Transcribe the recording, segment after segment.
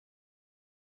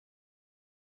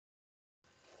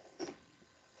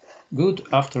Good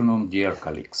afternoon, dear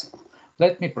colleagues.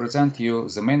 Let me present you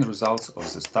the main results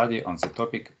of the study on the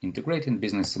topic Integrating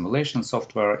Business Simulation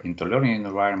Software into Learning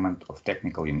Environment of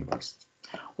Technical University.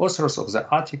 Authors of the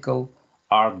article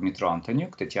are Dmytro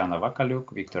Antoniuk, Tetiana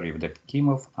Vakaliuk, Viktor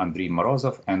Ievdokymov, Andrii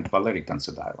Morozov, and Valerii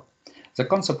Kontsedailo. The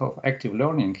concept of active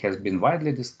learning has been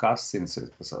widely discussed since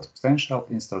its substantial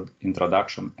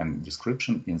introduction and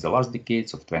description in the last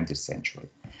decades of the 20th century.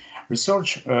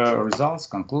 Research results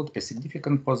conclude a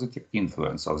significant positive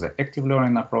influence of the active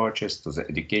learning approaches to the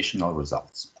educational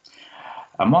results.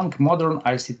 Among modern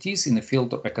ICTs in the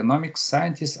field of economics,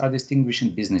 scientists are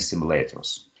distinguishing business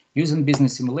simulators. Using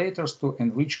business simulators to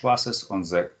enrich classes on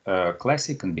the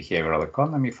classic and behavioral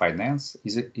economy, finance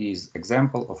is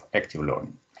example of active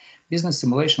learning. Business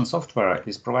simulation software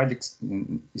is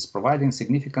providing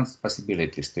significant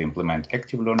possibilities to implement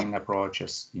active learning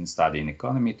approaches in studying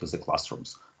economy to the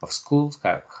classrooms of schools,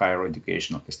 higher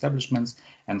educational establishments,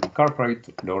 and corporate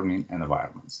learning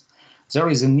environments. There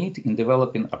is a need in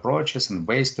developing approaches and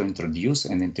ways to introduce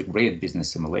and integrate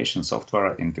business simulation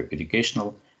software into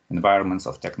educational environments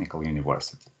of technical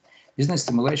university. Business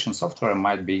simulation software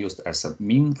might be used as a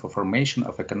means for formation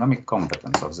of economic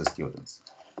competence of the students.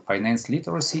 Finance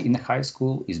literacy in high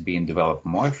school is being developed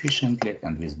more efficiently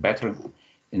and with better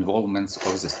involvement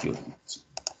of the students.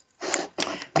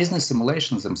 Business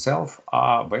simulations themselves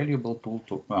are valuable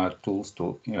tools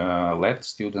to let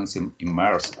students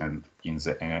immerse in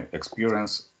the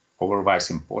experience,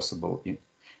 otherwise impossible,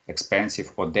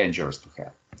 expensive, or dangerous to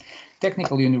have.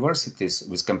 Technical universities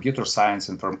with computer science,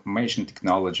 information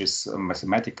technologies,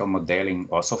 mathematical modeling,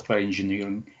 or software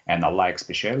engineering and alike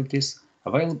specialties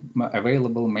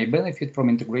available may benefit from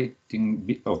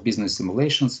integrating of business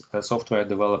simulations software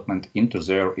development into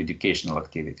their educational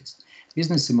activities.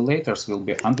 Business simulators will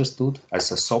be understood as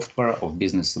a software of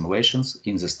business simulations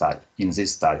in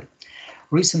this study.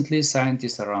 Recently,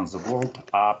 scientists around the world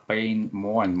are paying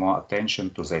more and more attention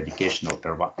to the educational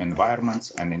environments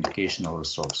and educational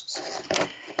resources.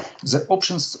 The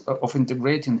options of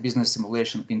integrating business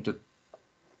simulation into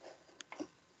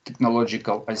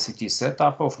technological ICT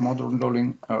setup of modern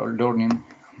learning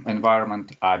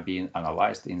environment are being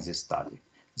analyzed in this study.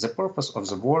 The purpose of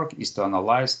the work is to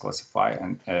analyze, classify,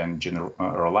 and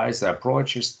generalize the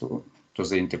approaches to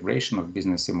the integration of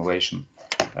business simulation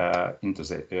into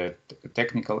the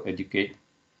technical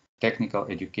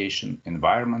education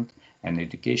environment and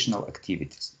educational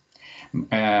activities.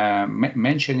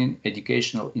 Mentioning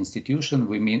educational institution,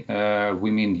 we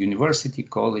mean university,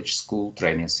 college, school,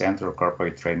 training center,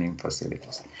 corporate training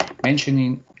facilities.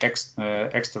 Mentioning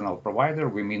external provider,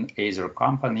 we mean either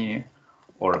company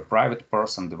or a private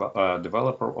person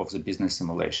developer of the business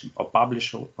simulation, or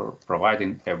publisher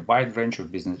providing a wide range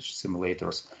of business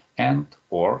simulators and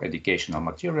or educational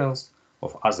materials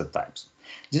of other types.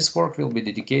 This work will be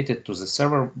dedicated to the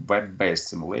several web-based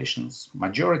simulations.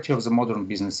 Majority of the modern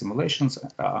business simulations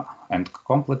and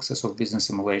complexes of business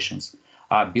simulations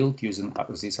are built using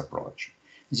this approach.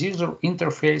 The user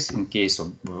interface in case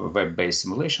of web-based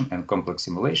simulation and complex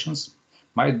simulations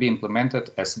might be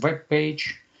implemented as web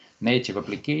page, native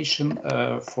application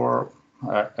for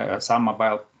some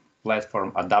mobile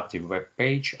platform, adaptive web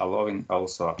page, allowing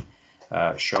also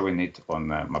showing it on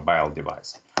a mobile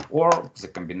device, or the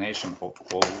combination of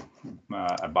all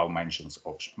above-mentioned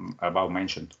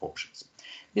options.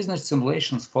 Business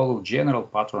simulations follow general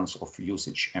patterns of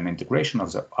usage and integration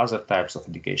of the other types of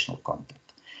educational content.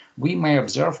 We may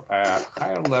observe a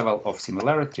higher level of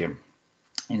similarity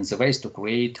in the ways to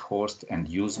create, host, and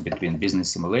use between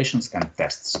business simulations and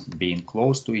tests, being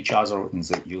close to each other in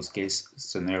the use case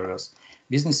scenarios.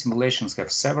 Business simulations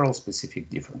have several specific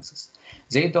differences.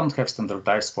 They don't have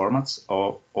standardized formats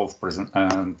of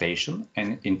presentation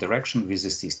and interaction with the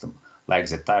system, like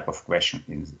the type of question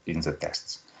in the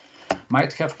tests.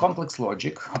 Might have complex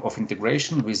logic of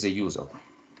integration with the user.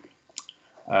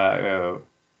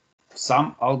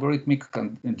 Some algorithmic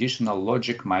conditional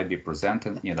logic might be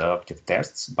presented in adaptive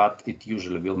tests, but it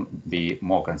usually will be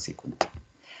more consequent.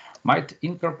 Might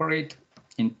incorporate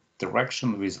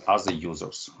interaction with other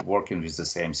users working with the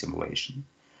same simulation.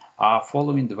 Are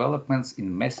following developments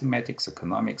in mathematics,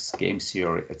 economics, game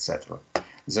theory, etc.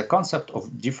 The concept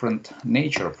of different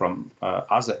nature from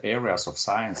other areas of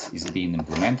science is being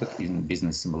implemented in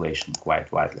business simulation quite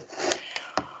widely.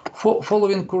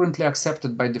 Following currently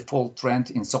accepted by default trend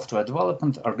in software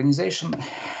development organization,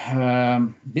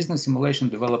 business simulation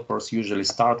developers usually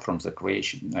start from the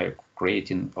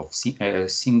creating of a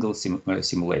single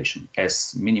simulation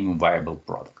as minimum viable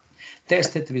product.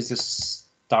 Test it with this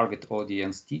target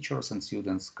audience, teachers and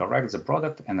students, correct the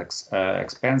product and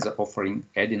expand the offering,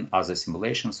 adding other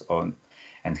simulations on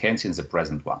enhancing the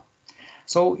present one.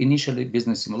 So initially,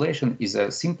 business simulation is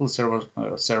a simple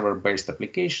server-based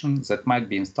application that might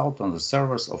be installed on the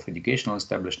servers of educational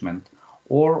establishment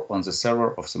or on the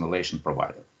server of simulation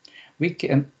provider.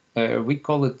 We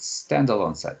call it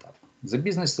standalone setup. The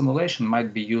business simulation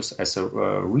might be used as a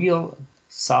real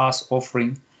SaaS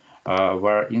offering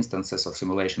where instances of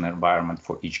simulation environment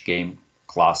for each game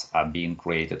class are being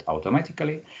created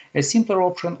automatically. A simpler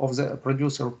option of the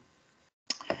producer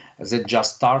that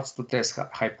just starts to test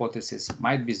hypothesis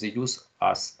might be used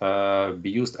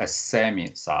as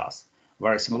semi-SaaS,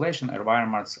 where simulation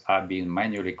environments are being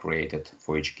manually created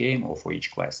for each game or for each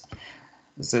class.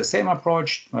 The same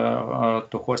approach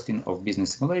to hosting of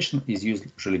business simulation is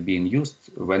usually being used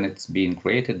when it's being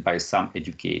created by some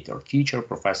educator, teacher,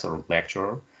 professor, or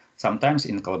lecturer, sometimes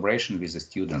in collaboration with the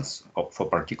students for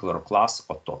particular class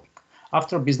or topic.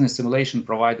 After business simulation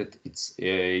provided its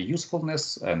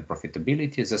usefulness and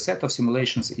profitability, the set of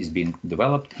simulations is being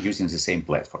developed using the same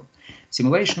platform.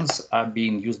 Simulations are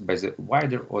being used by the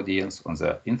wider audience on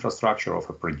the infrastructure of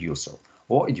a producer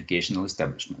or educational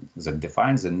establishment that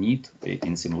defines the need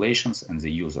in simulations and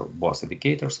the user, both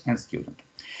educators and student,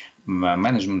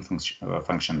 management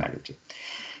functionality.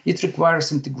 It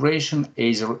requires integration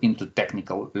either into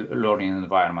technical learning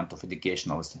environment of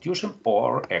educational institution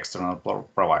or external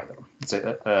provider.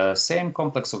 The same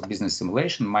complex of business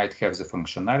simulation might have the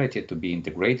functionality to be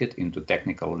integrated into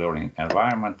technical learning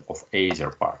environment of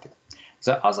either party.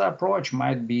 The other approach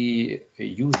might be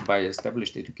used by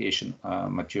established education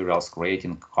materials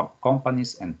creating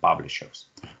companies and publishers,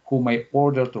 who may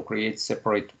order to create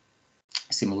separate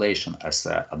simulation as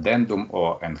an addendum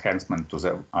or enhancement to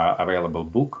the available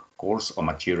book, course, or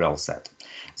material set.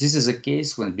 This is a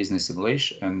case when business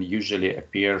simulation usually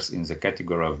appears in the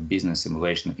category of business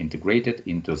simulation integrated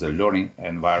into the learning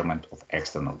environment of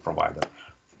external provider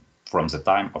from the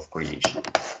time of creation.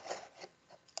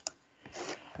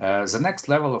 The next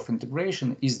level of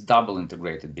integration is double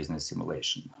integrated business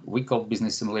simulation. We call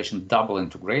business simulation double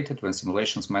integrated when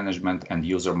simulations management and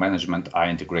user management are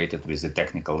integrated with the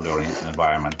technical learning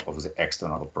environment of the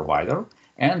external provider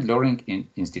and learning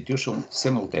institution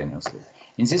simultaneously.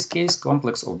 In this case,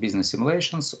 complex of business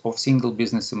simulations of single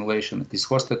business simulation is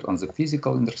hosted on the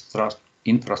physical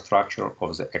infrastructure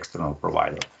of the external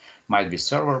provider, might be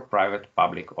server, private,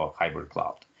 public, or hybrid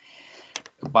cloud,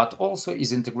 but also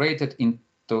is integrated into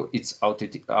its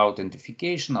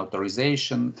authentication,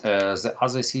 authorization, the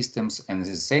other systems, and at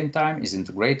the same time is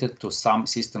integrated to some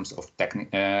systems of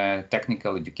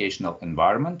technical educational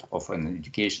environment of an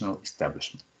educational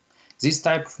establishment. This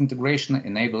type of integration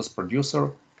enables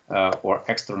producer or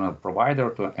external provider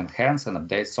to enhance and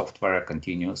update software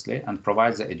continuously and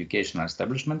provide the educational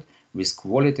establishment with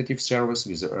qualitative service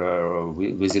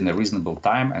within a reasonable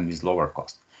time and with lower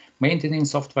cost. Maintaining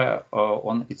software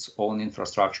on its own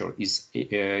infrastructure is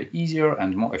easier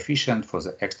and more efficient for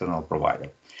the external provider.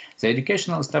 The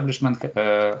educational establishment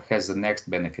has the next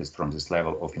benefits from this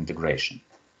level of integration.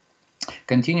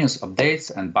 Continuous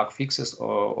updates and bug fixes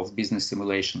of business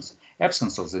simulations,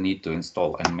 absence of the need to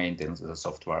install and maintain the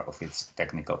software of its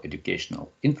technical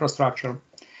educational infrastructure,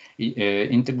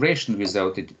 integration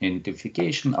without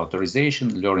identification,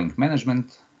 authorization, learning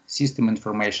management, system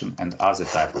information, and other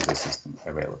type of the system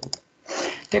available.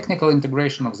 Technical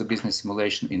integration of the business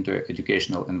simulation into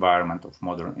educational environment of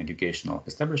modern educational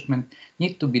establishment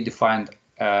need to be defined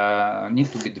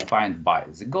by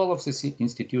the goal of the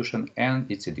institution and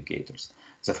its educators,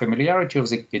 the familiarity of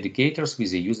the educators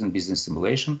with the using business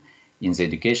simulation in the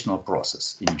educational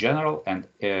process in general, and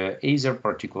either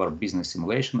particular business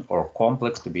simulation or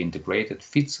complex to be integrated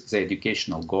fits the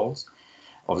educational goals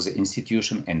of the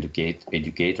institution,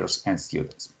 educators, and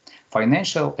students.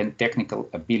 Financial and technical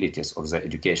abilities of the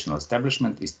educational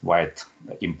establishment is quite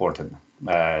important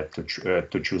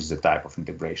to choose the type of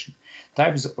integration.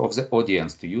 Types of the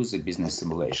audience to use the business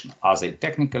simulation. Are they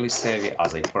technically savvy? Are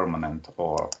they permanent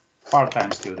or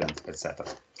part-time students, etc.?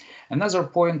 Another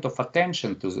point of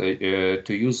attention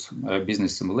to use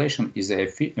business simulation is the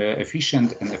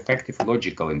efficient and effective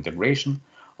logical integration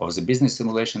of the business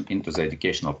simulation into the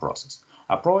educational process.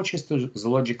 Approaches to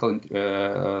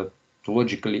the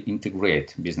logically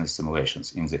integrate business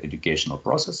simulations in the educational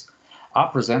process are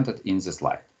presented in the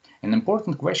slide. An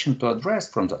important question to address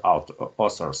from the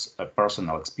author's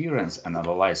personal experience and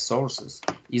analyzed sources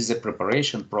is the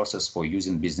preparation process for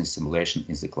using business simulation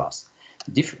in the class.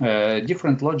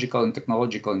 Different logical and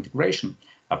technological integration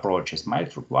approaches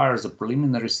might require the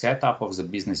preliminary setup of the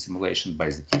business simulation by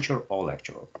the teacher or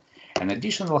lecturer. An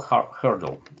additional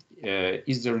hurdle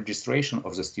is the registration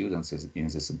of the students in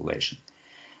the simulation.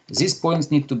 These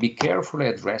points need to be carefully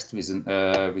addressed within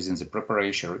the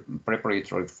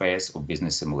preparatory phase of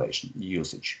business simulation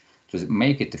usage to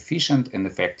make it efficient and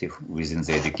effective within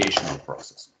the educational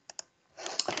process.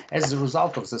 As a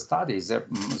result of the study,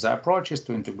 the approaches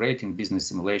to integrating business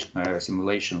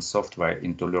simulation software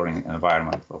into learning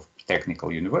environment of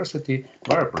technical university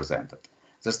were presented.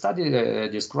 The study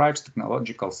describes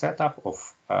technological setup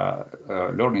of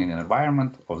learning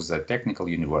environment of the technical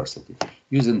university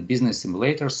using business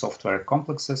simulator software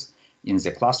complexes in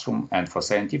the classroom and for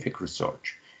scientific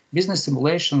research. Business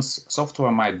simulations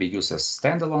software might be used as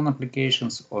standalone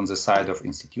applications on the side of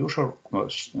institution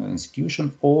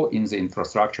or in the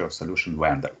infrastructure of solution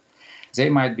vendor. They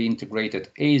might be integrated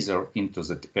either into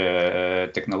the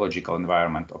technological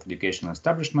environment of educational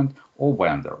establishment or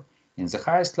vendor. In the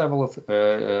highest level of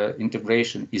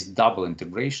integration is double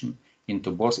integration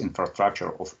into both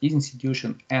infrastructure of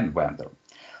institution and vendor.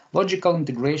 Logical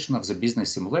integration of the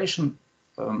business simulation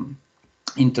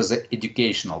into the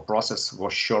educational process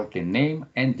was shortly named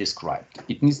and described.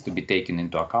 It needs to be taken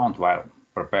into account while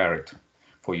prepared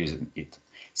for using it.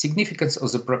 Significance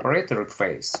of the preparatory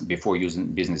phase before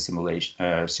using business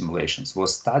simulations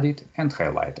was studied and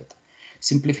highlighted.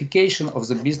 Simplification of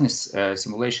the business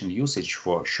simulation usage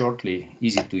for shortly,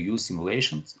 easy-to-use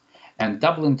simulations and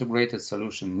double integrated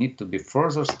solution need to be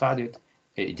further studied,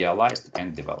 idealized,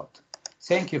 and developed.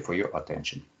 Thank you for your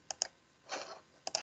attention.